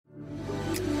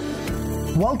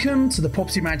Welcome to the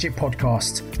Property Magic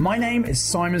Podcast. My name is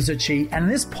Simon Zucchi, and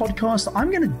in this podcast, I'm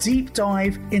going to deep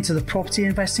dive into the property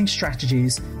investing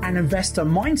strategies and investor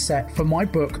mindset for my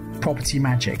book, Property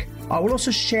Magic. I will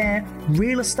also share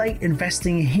real estate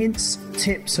investing hints,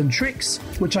 tips, and tricks,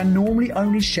 which I normally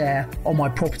only share on my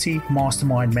Property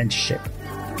Mastermind mentorship.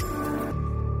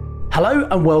 Hello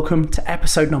and welcome to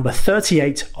episode number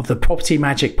 38 of the Property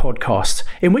Magic Podcast,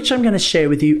 in which I'm going to share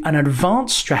with you an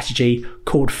advanced strategy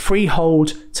called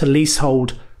freehold to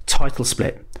leasehold title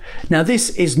split. Now,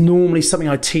 this is normally something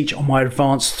I teach on my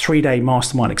advanced 3-day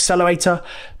mastermind accelerator,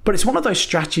 but it's one of those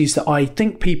strategies that I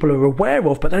think people are aware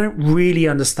of, but they don't really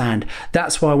understand.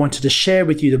 That's why I wanted to share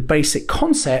with you the basic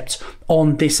concept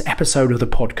on this episode of the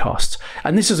podcast.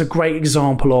 And this is a great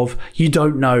example of you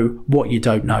don't know what you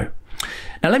don't know.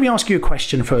 Now, let me ask you a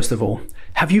question first of all.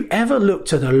 Have you ever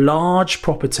looked at a large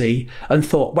property and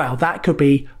thought, wow, that could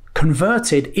be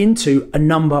converted into a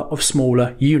number of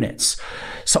smaller units?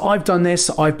 So I've done this.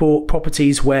 I've bought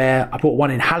properties where I bought one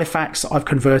in Halifax. I've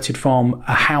converted from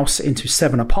a house into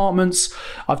 7 apartments.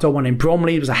 I've done one in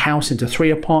Bromley. It was a house into 3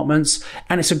 apartments.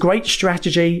 And it's a great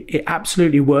strategy. It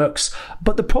absolutely works.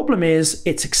 But the problem is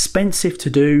it's expensive to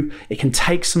do. It can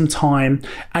take some time.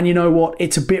 And you know what?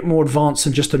 It's a bit more advanced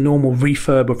than just a normal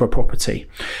refurb of a property.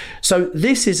 So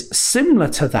this is similar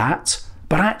to that,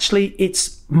 but actually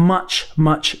it's much,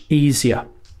 much easier.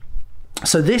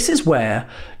 So this is where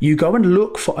you go and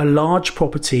look for a large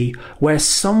property where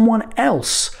someone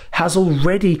else has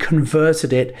already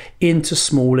converted it into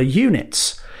smaller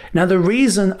units. Now, the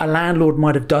reason a landlord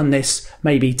might have done this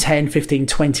maybe 10, 15,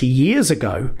 20 years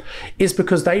ago is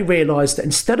because they realized that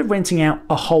instead of renting out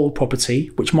a whole property,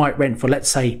 which might rent for, let's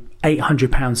say,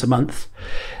 £800 a month,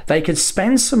 they could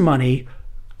spend some money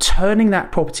turning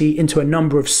that property into a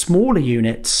number of smaller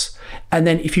units. And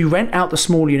then if you rent out the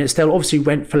small units, they'll obviously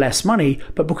rent for less money,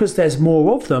 but because there's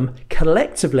more of them,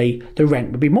 collectively, the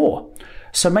rent would be more.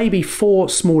 So maybe 4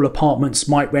 small apartments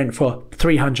might rent for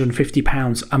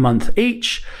 £350 a month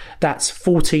each. That's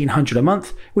 £1,400 a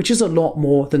month, which is a lot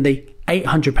more than the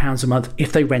 £800 a month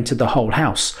if they rented the whole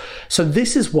house. So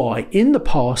this is why in the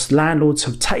past, landlords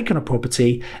have taken a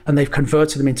property and they've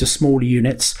converted them into smaller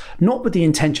units, not with the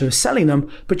intention of selling them,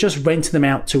 but just renting them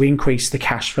out to increase the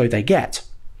cash flow they get.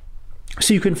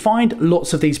 So you can find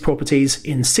lots of these properties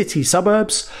in city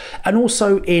suburbs and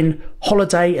also in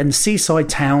holiday and seaside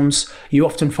towns. You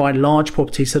often find large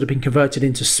properties that have been converted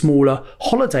into smaller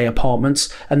holiday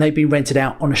apartments and they've been rented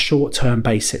out on a short-term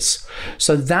basis.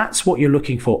 So that's what you're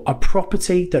looking for, a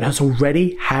property that has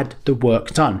already had the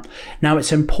work done. Now,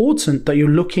 it's important that you're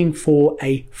looking for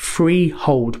a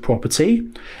freehold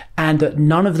property and that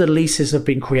none of the leases have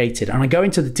been created. And I go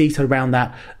into the detail around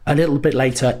that a little bit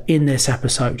later in this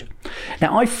episode.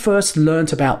 Now, I first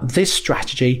learned about this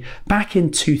strategy back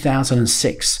in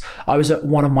 2006. I was at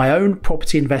one of my own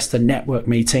property investor network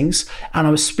meetings and I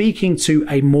was speaking to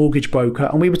a mortgage broker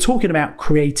and we were talking about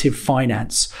creative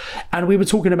finance. And we were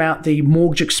talking about the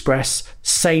Mortgage Express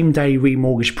same-day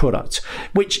remortgage product,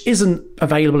 which isn't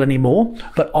available anymore,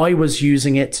 but I was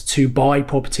using it to buy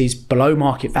properties below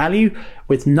market value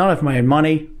with none of my own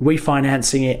money,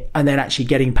 refinancing it, and then actually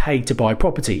getting paid to buy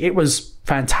property. It was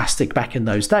fantastic back in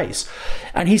those days.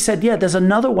 And he said, yeah, there's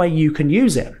another way you can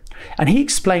use it. And he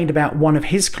explained about one of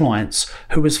his clients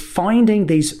who was finding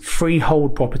these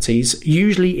freehold properties,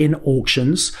 usually in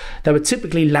auctions. They were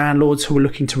typically landlords who were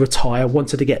looking to retire,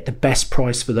 wanted to get the best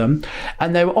price for them,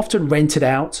 and they were often rented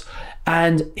out.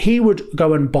 And he would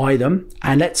go and buy them.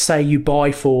 And let's say you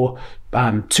buy for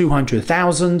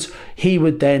 200,000. He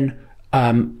would then,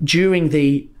 during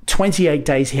the 28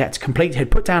 days he had to complete,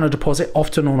 he'd put down a deposit,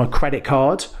 often on a credit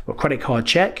card or credit card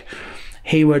check.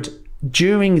 He would,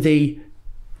 during the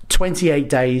 28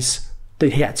 days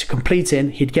that he had to complete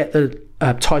in, he'd get the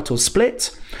title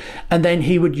split, and then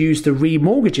he would use the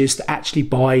remortgages to actually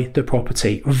buy the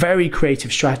property. Very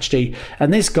creative strategy.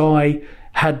 And this guy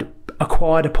had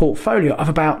acquired a portfolio of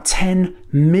about £10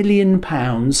 million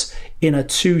in a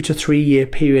 2 to 3 year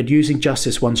period using just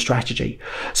this one strategy.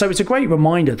 So it's a great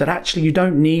reminder that actually you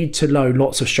don't need to know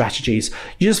lots of strategies.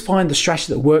 You just find the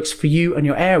strategy that works for you and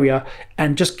your area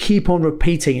and just keep on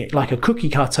repeating it like a cookie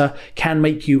cutter can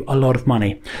make you a lot of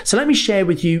money. So let me share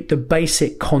with you the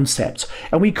basic concept.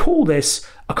 And we call this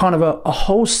a kind of a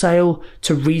wholesale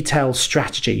to retail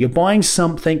strategy. You're buying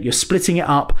something, you're splitting it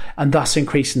up and thus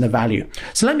increasing the value.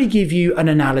 So let me give you an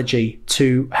analogy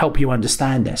to help you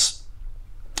understand this.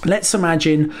 Let's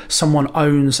imagine someone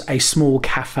owns a small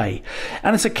cafe,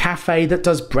 and it's a cafe that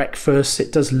does breakfast,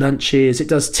 it does lunches, it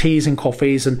does teas and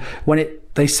coffees, and when it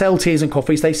they sell teas and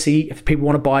coffees. They see if people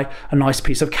want to buy a nice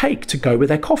piece of cake to go with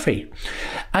their coffee.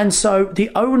 And so the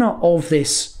owner of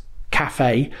this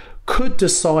cafe could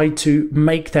decide to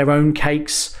make their own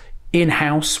cakes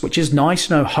in-house, which is nice.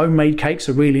 Homemade cakes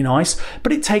are really nice,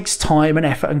 but it takes time and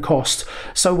effort and cost.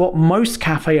 So what most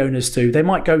cafe owners do, they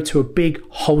might go to a big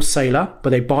wholesaler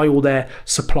where they buy all their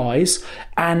supplies,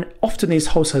 and often these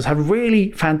wholesalers have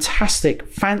really fantastic,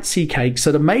 fancy cakes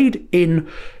that are made in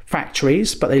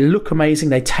factories, but they look amazing,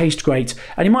 they taste great,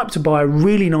 and you might have to buy a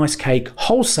really nice cake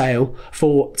wholesale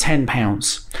for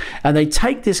 £10. And they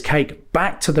take this cake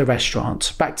back to the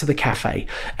restaurant, back to the cafe,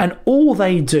 and all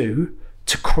they do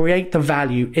to create the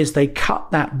value is they cut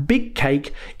that big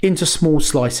cake into small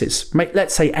slices.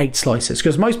 Let's say 8 slices,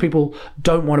 because most people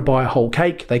don't want to buy a whole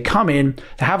cake. They come in,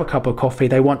 they have a cup of coffee,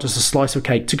 they want just a slice of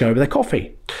cake to go with their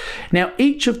coffee. Now,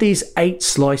 each of these 8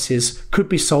 slices could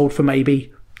be sold for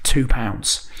maybe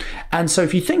 £2. And so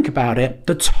if you think about it,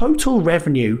 the total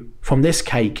revenue from this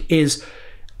cake is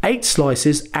 8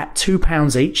 slices at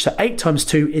 £2 each. So 8 times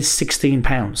 2 is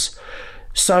 £16.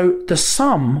 So the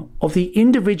sum of the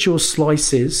individual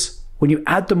slices, when you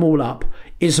add them all up,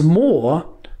 is more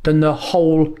than the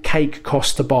whole cake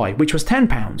cost to buy, which was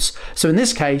 £10. So in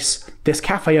this case, this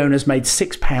cafe owner's made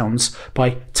 £6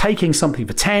 by taking something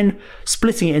for 10,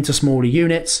 splitting it into smaller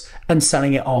units, and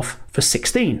selling it off for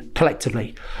 16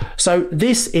 collectively. So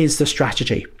this is the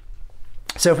strategy.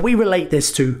 So if we relate this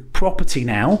to property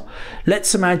now,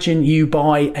 let's imagine you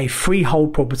buy a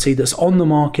freehold property that's on the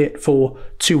market for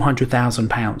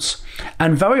 £200,000.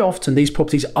 And very often these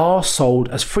properties are sold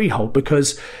as freehold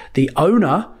because the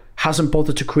owner hasn't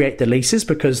bothered to create the leases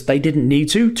because they didn't need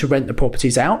to rent the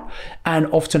properties out. And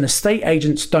often estate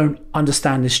agents don't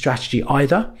understand this strategy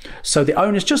either. So the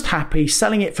owner's just happy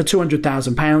selling it for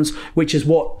 £200,000, which is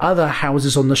what other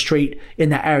houses on the street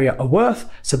in that area are worth.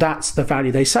 So that's the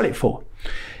value they sell it for.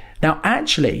 Now,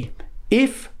 actually,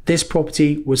 if this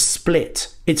property was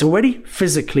split, it's already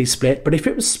physically split, but if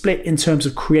it was split in terms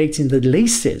of creating the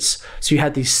leases, so you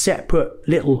had these separate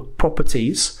little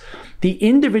properties, the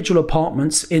individual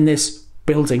apartments in this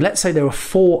building, let's say there were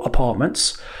 4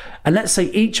 apartments, and let's say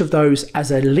each of those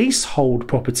as a leasehold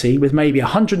property with maybe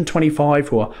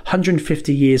 125 or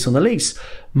 150 years on the lease,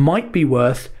 might be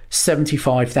worth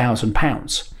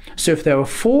 £75,000. So if there were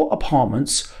 4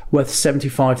 apartments worth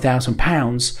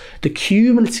 £75,000, the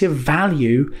cumulative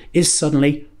value is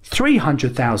suddenly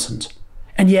 £300,000.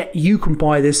 And yet you can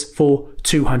buy this for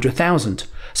 £200,000.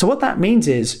 So what that means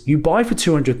is you buy for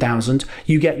 £200,000,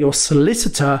 you get your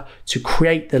solicitor to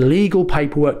create the legal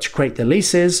paperwork to create the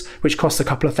leases, which costs a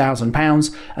couple of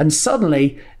 £1,000, and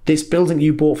suddenly this building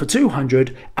you bought for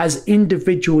 £200 as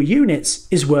individual units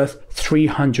is worth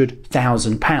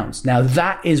 £300,000. Now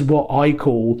that is what I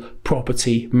call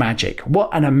property magic. What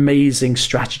an amazing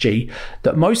strategy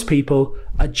that most people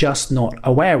are just not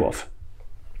aware of.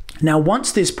 Now,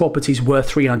 once this property is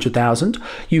worth £300,000,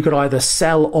 you could either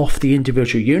sell off the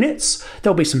individual units.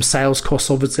 There'll be some sales costs,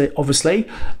 obviously,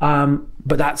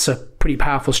 but that's a pretty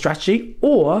powerful strategy.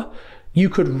 Or you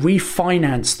could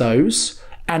refinance those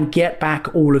and get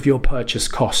back all of your purchase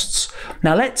costs.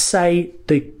 Now, let's say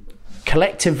the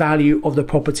collective value of the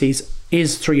properties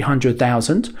is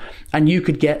 £300,000, and you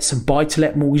could get some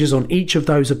buy-to-let mortgages on each of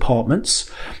those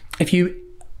apartments. If you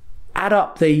add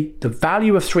up the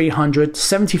value of 300,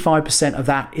 75% of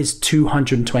that is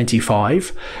 225,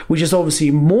 which is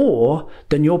obviously more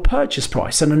than your purchase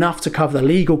price and enough to cover the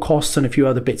legal costs and a few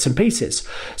other bits and pieces.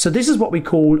 So this is what we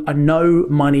call a no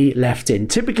money left in.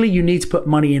 Typically, you need to put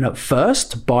money in at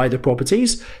first to buy the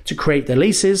properties, to create the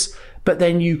leases, but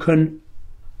then you can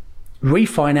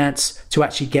refinance to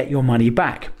actually get your money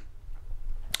back.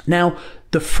 Now,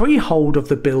 the freehold of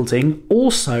the building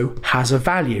also has a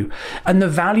value, and the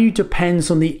value depends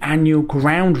on the annual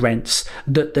ground rents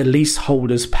that the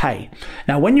leaseholders pay.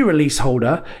 Now, when you're a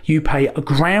leaseholder, you pay a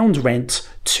ground rent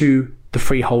to the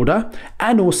freeholder,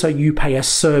 and also you pay a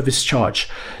service charge.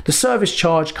 The service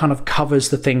charge kind of covers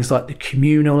the things like the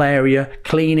communal area,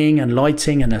 cleaning and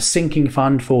lighting, and a sinking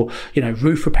fund for,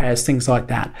 roof repairs, things like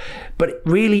that. But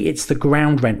really, it's the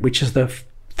ground rent, which is the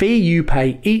fee you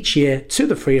pay each year to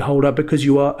the freeholder because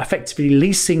you are effectively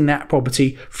leasing that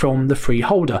property from the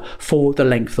freeholder for the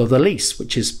length of the lease,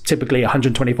 which is typically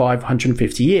 125,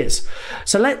 150 years.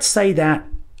 So let's say that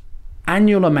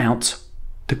annual amount,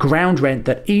 the ground rent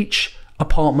that each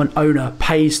apartment owner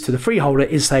pays to the freeholder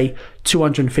is, say,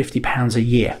 £250 a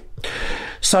year.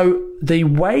 So the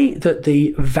way that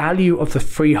the value of the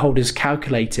freehold is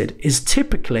calculated is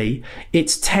typically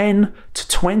it's 10 to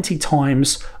 20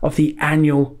 times of the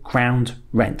annual ground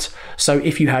rent. So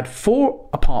if you had 4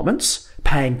 apartments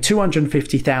paying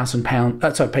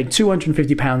 £250,000, paying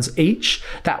 £250 each.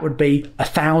 That would be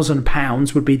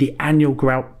 £1,000 would be the annual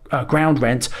ground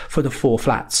rent for the 4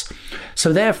 flats.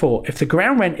 So therefore, if the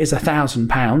ground rent is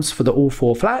 £1,000 for all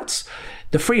 4 flats,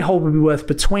 the freehold would be worth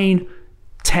between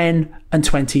 £10,000 and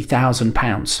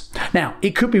 £20,000. Now,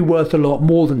 it could be worth a lot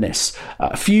more than this.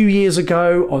 A few years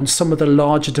ago, on some of the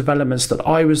larger developments that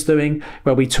I was doing,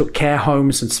 where we took care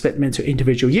homes and split them into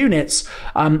individual units,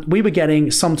 we were getting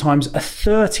sometimes a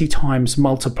 30 times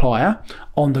multiplier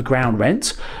on the ground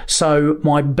rent. So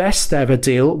my best ever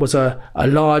deal was a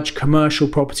large commercial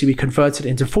property. We converted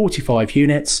into 45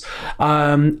 units,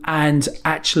 and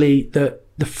actually the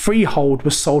freehold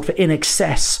was sold for in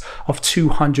excess of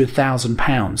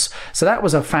 £200,000. So that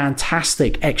was a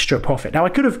fantastic extra profit. Now, I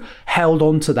could have held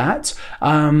on to that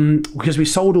because we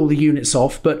sold all the units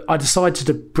off, but I decided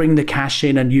to bring the cash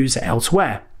in and use it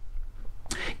elsewhere.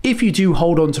 If you do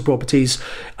hold on to properties,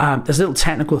 there's a little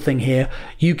technical thing here.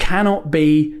 You cannot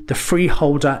be the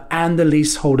freeholder and the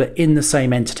leaseholder in the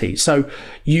same entity. So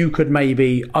you could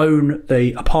maybe own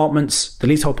the apartments, the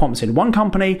leasehold apartments in one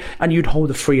company, and you'd hold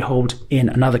the freehold in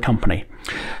another company.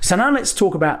 So now let's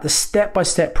talk about the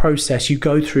step-by-step process you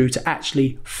go through to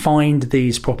actually find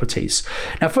these properties.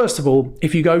 Now, first of all,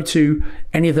 if you go to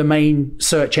any of the main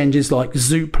search engines like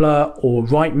Zoopla or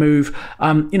Rightmove,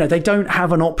 they don't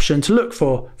have an option to look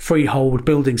for freehold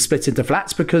buildings split into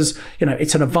flats because,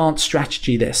 it's an advanced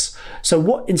strategy, this. So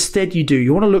what instead you do,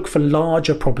 you want to look for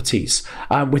larger properties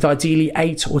with ideally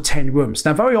 8 or 10 rooms.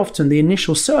 Now, very often the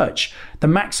initial search, the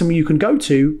maximum you can go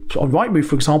to on Rightmove,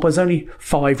 for example, is only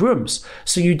 5 rooms.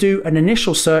 So you do an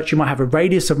initial search, you might have a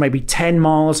radius of maybe 10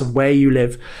 miles of where you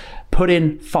live, put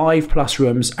in 5+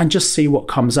 rooms and just see what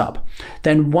comes up.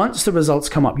 Then once the results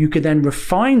come up, you could then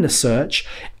refine the search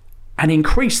and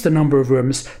increase the number of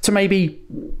rooms to maybe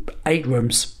 8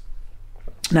 rooms.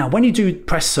 Now, when you do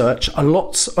press search,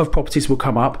 lots of properties will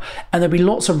come up and there'll be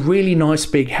lots of really nice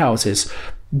big houses.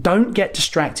 Don't get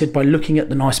distracted by looking at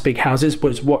the nice big houses,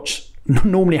 which is what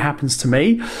normally happens to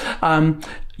me.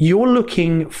 You're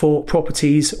looking for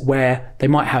properties where they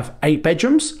might have 8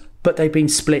 bedrooms, but they've been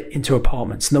split into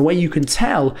apartments. And the way you can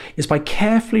tell is by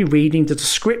carefully reading the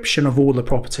description of all the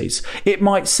properties. It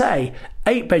might say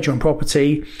 8-bedroom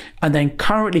property and then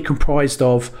currently comprised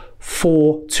of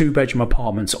 4 2-bedroom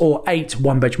apartments or 8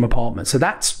 1-bedroom apartments. So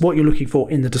that's what you're looking for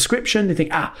in the description. You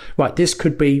think, right, this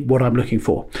could be what I'm looking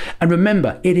for. And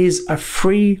remember, it is a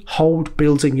freehold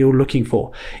building you're looking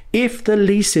for. If the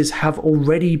leases have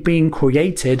already been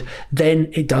created,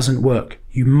 then it doesn't work.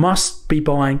 You must be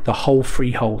buying the whole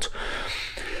freehold.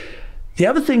 The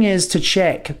other thing is to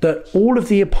check that all of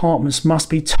the apartments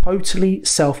must be totally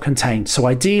self-contained. So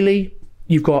ideally,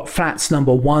 you've got flats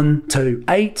number 1 to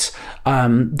 8.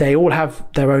 They all have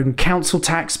their own council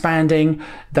tax banding.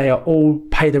 They are all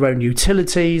pay their own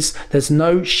utilities. There's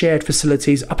no shared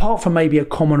facilities apart from maybe a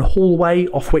common hallway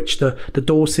off which the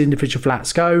doors to the individual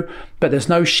flats go. But there's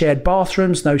no shared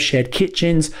bathrooms, no shared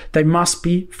kitchens. They must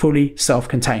be fully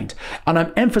self-contained. And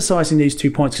I'm emphasizing these 2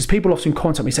 points because people often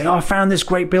contact me and say, I found this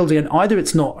great building, and either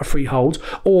it's not a freehold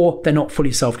or they're not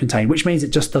fully self-contained, which means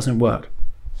it just doesn't work.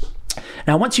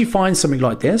 Now, once you find something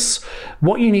like this,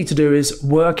 what you need to do is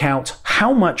work out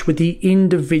how much would the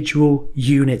individual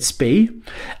units be,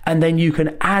 and then you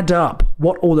can add up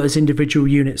what all those individual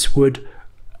units would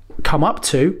come up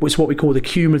to, which is what we call the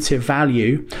cumulative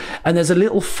value. And there's a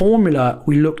little formula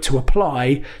we look to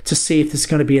apply to see if there's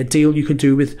going to be a deal you can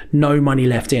do with no money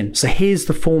left in. So here's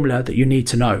the formula that you need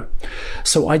to know.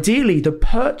 So ideally, the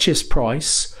purchase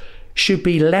price should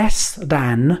be less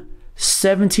than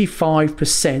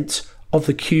 75% of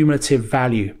the cumulative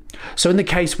value. So in the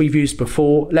case we've used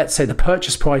before, let's say the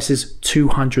purchase price is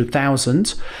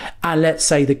 200,000 and let's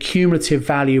say the cumulative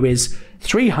value is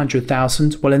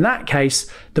 300,000. Well, in that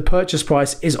case, the purchase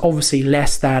price is obviously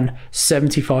less than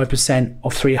 75%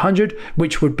 of 300,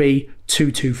 which would be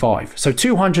 225. So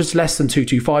 200 is less than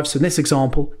 225. So in this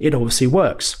example, it obviously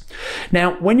works.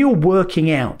 Now, when you're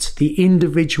working out the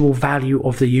individual value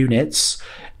of the units,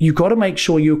 you've got to make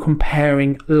sure you're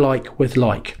comparing like with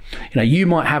like. You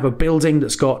might have a building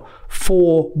that's got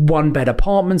 4 1-bed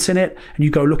apartments in it, and you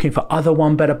go looking for other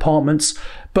 1-bed apartments,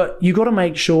 but you've got to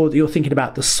make sure that you're thinking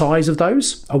about the size of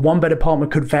those. A 1-bed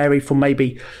apartment could vary from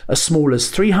maybe as small as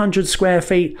 300 square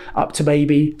feet up to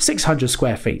maybe 600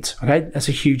 square feet. Okay, that's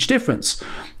a huge difference.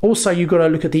 Also, you've got to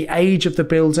look at the age of the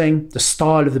building, the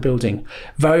style of the building.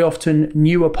 Very often,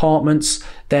 new apartments,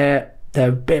 they're They're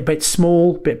a bit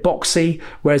small, a bit boxy.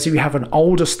 Whereas if you have an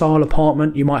older style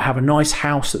apartment, you might have a nice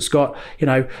house that's got,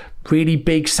 really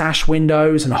big sash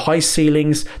windows and high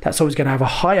ceilings. That's always going to have a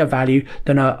higher value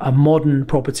than a modern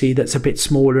property that's a bit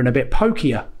smaller and a bit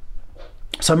pokier.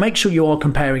 So make sure you are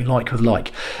comparing like with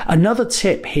like. Another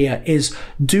tip here is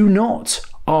do not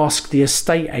ask the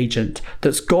estate agent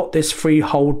that's got this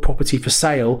freehold property for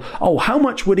sale, oh, how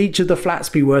much would each of the flats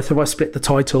be worth if I split the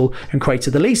title and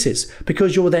created the leases?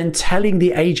 Because you're then telling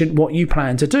the agent what you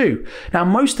plan to do. Now,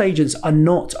 most agents are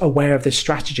not aware of this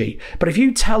strategy, but if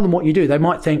you tell them what you do, they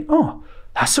might think, oh,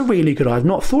 that's a really good idea. I've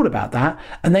not thought about that.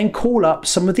 And then call up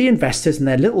some of the investors in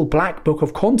their little black book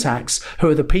of contacts who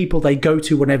are the people they go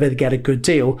to whenever they get a good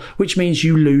deal, which means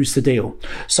you lose the deal.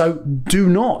 So do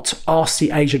not ask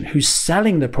the agent who's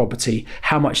selling the property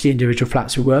how much the individual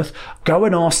flats are worth. Go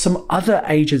and ask some other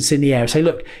agents in the area. Say,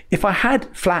 look, if I had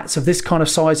flats of this kind of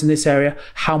size in this area,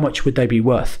 how much would they be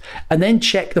worth? And then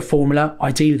check the formula.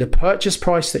 Ideally, the purchase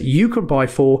price that you can buy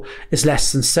for is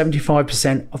less than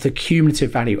 75% of the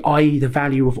cumulative value, i.e. the value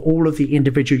of all of the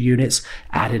individual units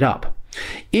added up.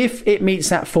 If it meets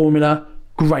that formula,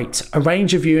 great.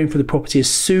 Arrange a viewing for the property as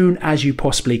soon as you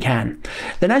possibly can.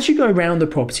 Then as you go around the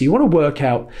property, you want to work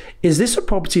out, is this a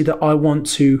property that I want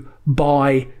to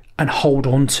buy and hold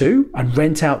on to and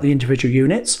rent out the individual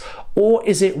units? Or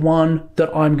is it one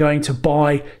that I'm going to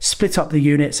buy, split up the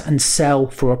units and sell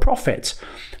for a profit?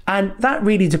 And that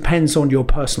really depends on your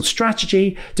personal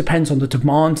strategy, depends on the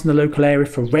demand in the local area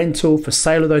for rental, for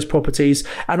sale of those properties.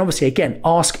 And obviously, again,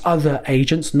 ask other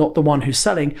agents, not the one who's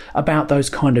selling, about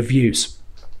those kind of views.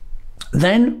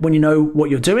 Then when you know what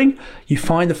you're doing, you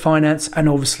find the finance and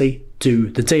obviously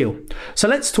do the deal. So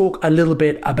let's talk a little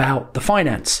bit about the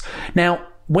finance. Now,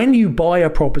 when you buy a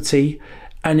property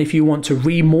and if you want to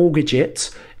remortgage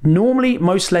it, normally,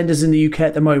 most lenders in the UK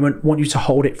at the moment want you to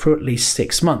hold it for at least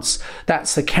 6 months.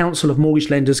 That's the Council of Mortgage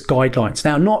Lenders guidelines.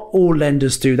 Now, not all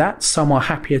lenders do that. Some are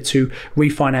happier to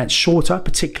refinance shorter,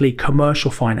 particularly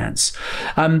commercial finance.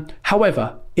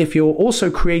 However, if you're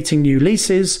also creating new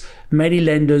leases, many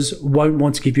lenders won't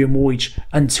want to give you a mortgage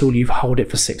until you've held it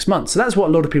for 6 months. So that's what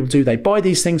a lot of people do. They buy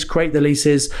these things, create the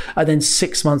leases, and then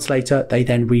 6 months later, they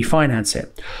then refinance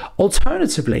it.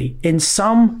 Alternatively, in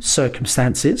some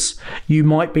circumstances, you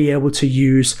might be able to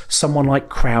use someone like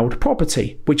Crowd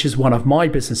Property, which is one of my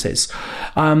businesses.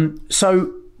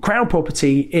 So Crowd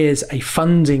Property is a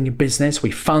funding business.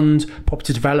 We fund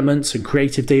property developments and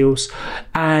creative deals.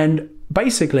 And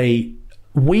basically,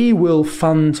 we will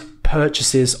fund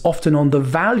purchases often on the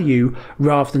value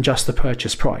rather than just the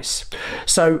purchase price.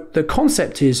 So the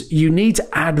concept is you need to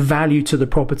add value to the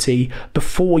property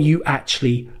before you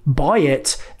actually buy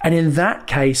it. And in that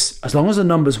case, as long as the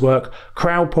numbers work,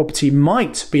 Crowd Property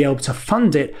might be able to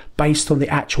fund it based on the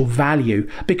actual value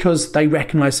because they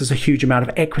recognize there's a huge amount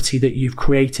of equity that you've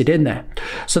created in there.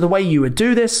 So the way you would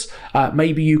do this,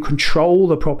 maybe you control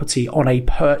the property on a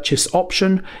purchase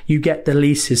option, you get the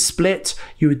leases split,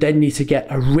 you would then need to get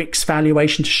a RICS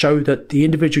valuation to show that the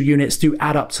individual units do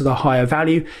add up to the higher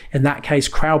value. In that case,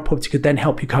 Crowd Property could then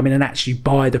help you come in and actually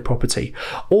buy the property.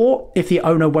 Or if the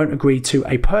owner won't agree to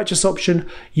a purchase option,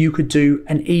 you could do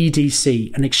an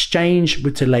EDC, an exchange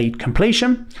with delayed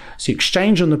completion. So you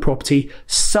exchange on the property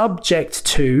subject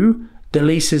to the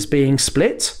leases being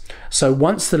split. So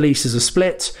once the leases are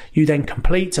split, you then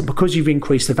complete, and because you've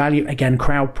increased the value, again,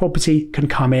 Crowd Property can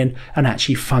come in and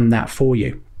actually fund that for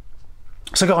you.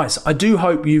 So guys, I do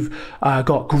hope you've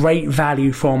got great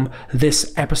value from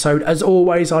this episode. As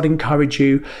always, I'd encourage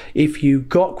you, if you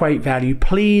got great value,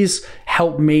 please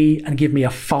help me and give me a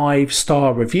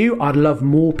 5-star review. I'd love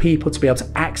more people to be able to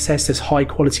access this high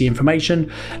quality information.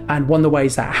 And one of the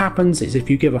ways that happens is if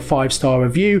you give a 5-star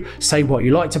review, say what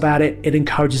you liked about it, it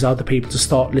encourages other people to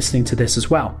start listening to this as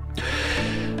well.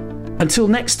 Until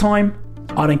next time,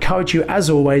 I'd encourage you, as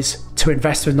always, to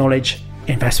invest with knowledge,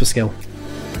 invest with skill.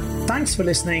 Thanks for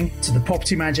listening to the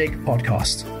Property Magic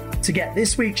podcast. To get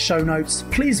this week's show notes,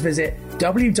 please visit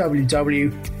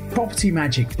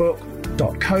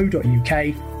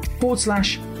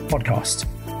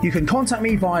www.propertymagicbook.co.uk/podcast. You can contact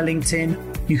me via LinkedIn,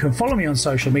 you can follow me on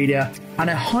social media, and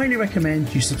I highly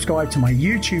recommend you subscribe to my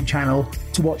YouTube channel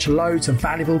to watch loads of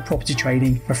valuable property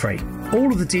training for free. All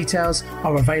of the details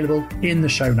are available in the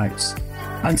show notes.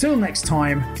 Until next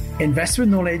time, invest with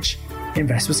knowledge,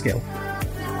 invest with skill.